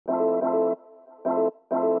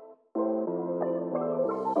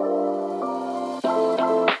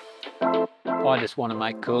I just want to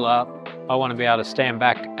make cool art. I want to be able to stand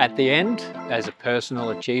back at the end as a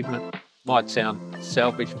personal achievement. Might sound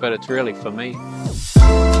selfish, but it's really for me.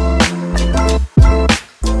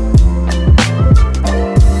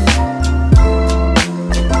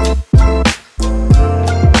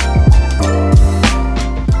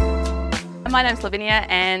 My name's Lavinia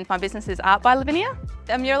and my business is Art by Lavinia.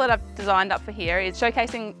 The mural that I've designed up for here is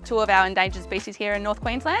showcasing two of our endangered species here in North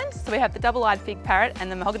Queensland. So we have the double-eyed fig parrot and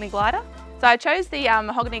the mahogany glider. So I chose the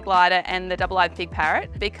mahogany glider and the double-eyed fig parrot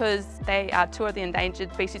because they are two of the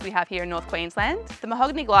endangered species we have here in North Queensland. The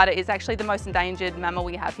mahogany glider is actually the most endangered mammal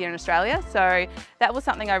we have here in Australia, so that was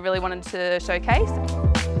something I really wanted to showcase.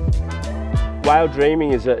 Whale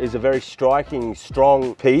Dreaming is a very striking,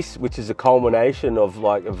 strong piece, which is a culmination of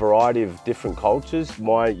like a variety of different cultures.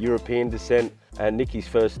 My European descent and Nicky's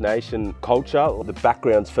First Nation culture. The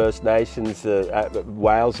background's First Nations,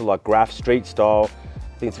 whales are like graph, street style.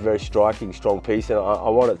 I think it's a very striking, strong piece, and I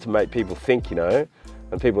want it to make people think, you know,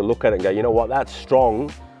 and people look at it and go, you know what, that's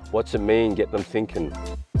strong, what's it mean? Get them thinking.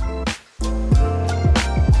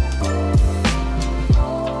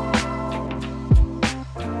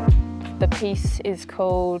 The piece is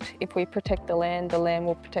called If We Protect the Land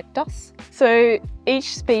Will Protect Us. So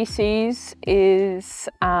each species is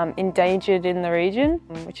endangered in the region,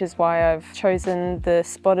 which is why I've chosen the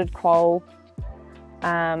spotted quoll,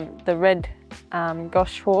 the red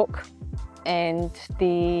goshawk and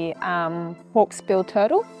the hawksbill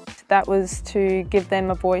turtle. That was to give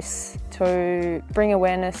them a voice, to bring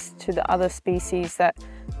awareness to the other species that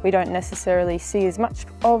we don't necessarily see as much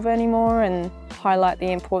of anymore, and highlight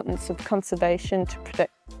the importance of conservation to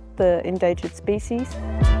protect the endangered species.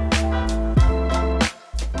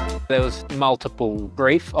 There was multiple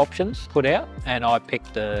reef options put out and I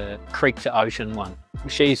picked the creek to ocean one.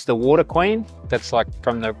 She's the water queen, that's like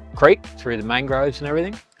from the creek through the mangroves and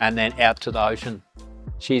everything, and then out to the ocean.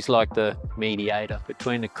 She's like the mediator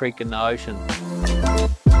between the creek and the ocean.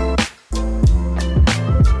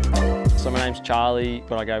 So my name's Charlie,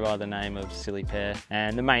 but I go by the name of Silly Pear.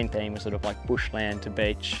 And the main theme was sort of like bushland to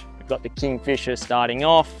beach. We've got the kingfisher starting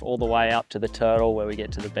off all the way up to the turtle where we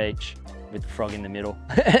get to the beach with the frog in the middle.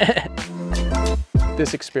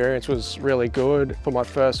 This experience was really good for my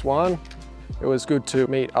first one. It was good to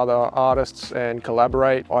meet other artists and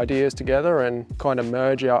collaborate ideas together and kind of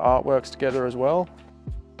merge our artworks together as well.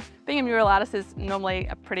 Being a mural artist is normally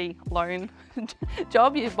a pretty lone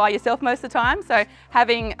job. You're by yourself most of the time, so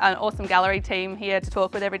having an awesome gallery team here to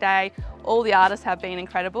talk with every day, all the artists have been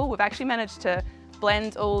incredible. We've actually managed to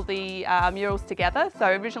blend all the murals together. So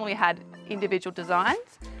originally we had individual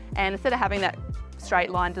designs, and instead of having that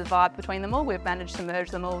straight line divide between them all, we've managed to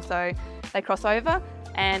merge them all so they cross over.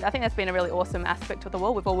 And I think that's been a really awesome aspect of the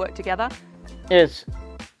wall. We've all worked together. It's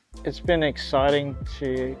been exciting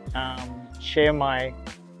to share my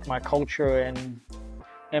culture and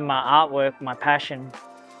my artwork, my passion,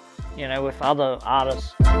 you know, with other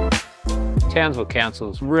artists. Townsville Council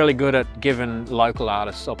is really good at giving local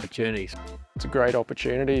artists opportunities. It's a great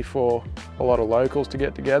opportunity for a lot of locals to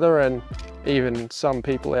get together and even some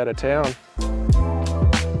people out of town.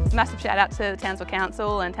 Massive shout out to the Townsville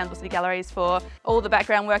Council and Townsville City Galleries for all the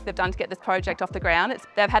background work they've done to get this project off the ground.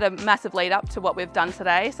 They've had a massive lead up to what we've done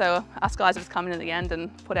today, so us guys have just come in at the end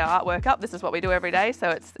and put our artwork up. This is what we do every day, so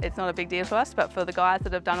it's not a big deal to us, but for the guys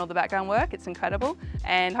that have done all the background work, it's incredible.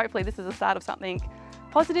 And hopefully this is the start of something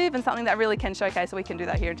positive and something that really can showcase that we can do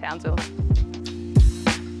that here in Townsville.